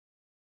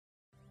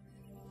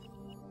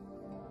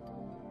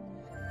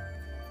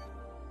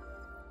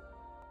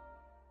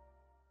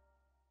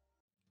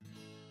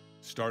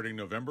Starting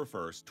November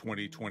 1st,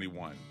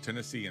 2021,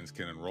 Tennesseans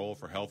can enroll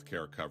for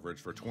healthcare coverage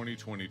for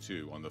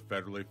 2022 on the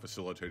federally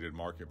facilitated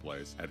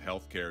marketplace at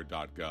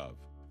healthcare.gov.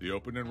 The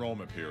open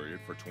enrollment period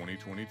for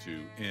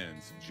 2022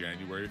 ends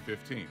January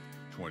 15th,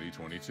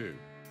 2022.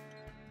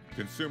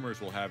 Consumers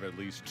will have at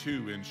least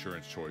 2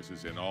 insurance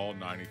choices in all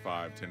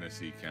 95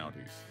 Tennessee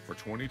counties. For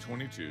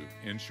 2022,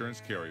 insurance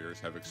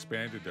carriers have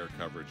expanded their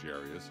coverage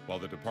areas, while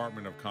the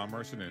Department of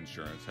Commerce and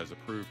Insurance has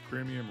approved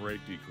premium rate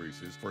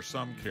decreases for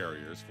some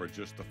carriers for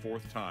just the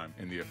 4th time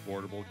in the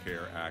Affordable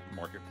Care Act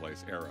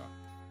marketplace era.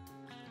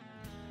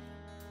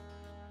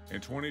 In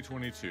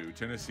 2022,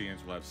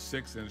 Tennesseans will have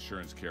 6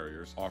 insurance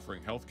carriers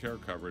offering health care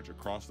coverage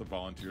across the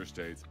volunteer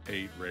state's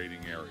 8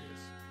 rating areas.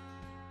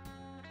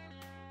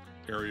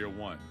 Area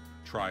 1,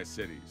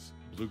 Tri-Cities,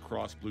 Blue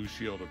Cross Blue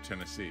Shield of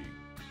Tennessee,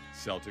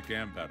 Celtic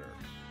and Better,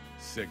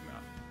 Cigna.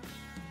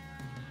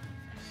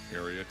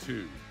 Area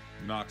 2,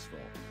 Knoxville,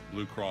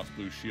 Blue Cross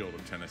Blue Shield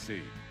of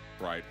Tennessee,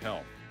 Bright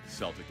Health,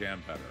 Celtic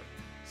and Better,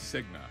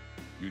 Cigna,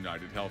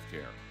 United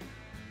Healthcare.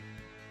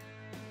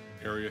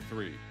 Area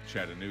 3,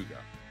 Chattanooga,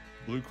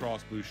 Blue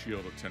Cross Blue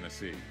Shield of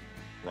Tennessee,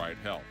 Bright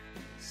Health,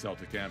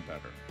 Celtic and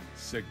Better,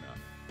 Cigna,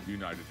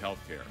 United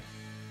Healthcare.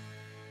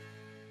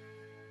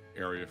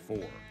 Area 4,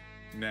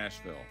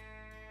 Nashville,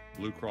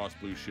 Blue Cross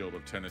Blue Shield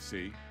of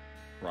Tennessee,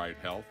 Bright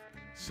Health,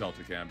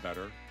 Celtic and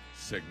Better,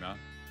 Cigna,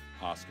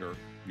 Oscar,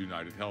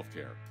 United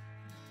Healthcare.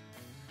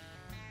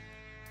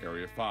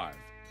 Area 5,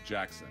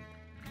 Jackson,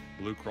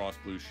 Blue Cross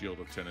Blue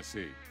Shield of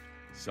Tennessee,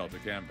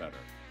 Celtic and Better,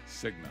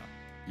 Cigna,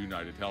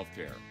 United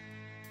Healthcare.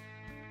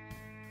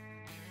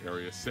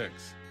 Area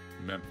 6,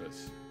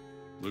 Memphis,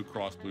 Blue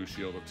Cross Blue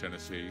Shield of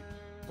Tennessee,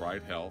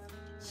 Bright Health,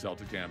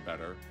 Celtic and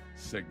Better,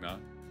 Cigna,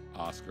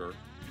 Oscar,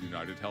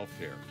 United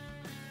Healthcare.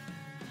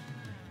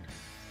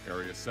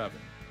 Area 7,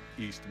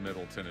 East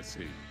Middle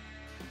Tennessee,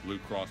 Blue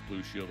Cross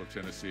Blue Shield of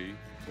Tennessee,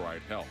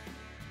 Bright Health.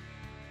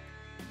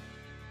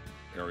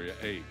 Area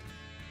 8,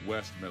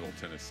 West Middle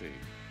Tennessee,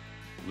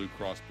 Blue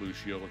Cross Blue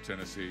Shield of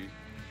Tennessee,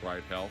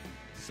 Bright Health,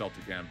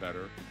 Celtic and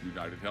Better,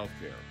 United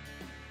Healthcare.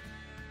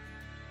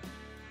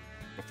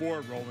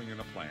 Before enrolling in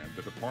a plan,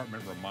 the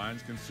department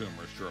reminds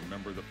consumers to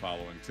remember the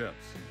following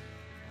tips.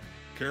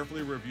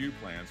 Carefully review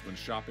plans when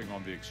shopping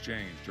on the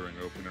exchange during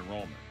open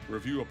enrollment.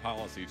 Review a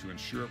policy to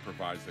ensure it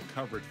provides the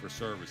coverage for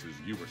services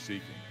you are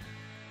seeking.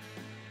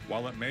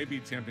 While it may be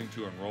tempting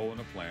to enroll in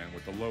a plan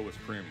with the lowest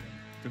premium,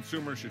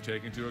 consumers should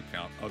take into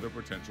account other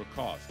potential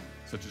costs,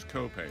 such as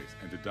copays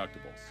and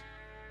deductibles.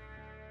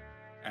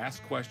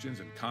 Ask questions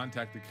and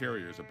contact the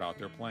carriers about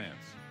their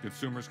plans.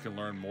 Consumers can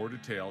learn more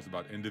details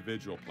about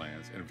individual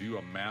plans and view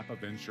a map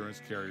of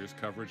insurance carriers'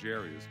 coverage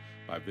areas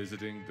by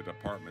visiting the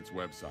department's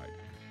website.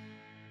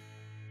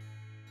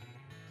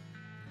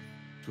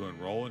 To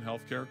enroll in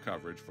healthcare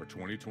coverage for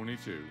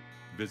 2022,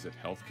 visit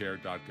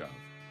healthcare.gov.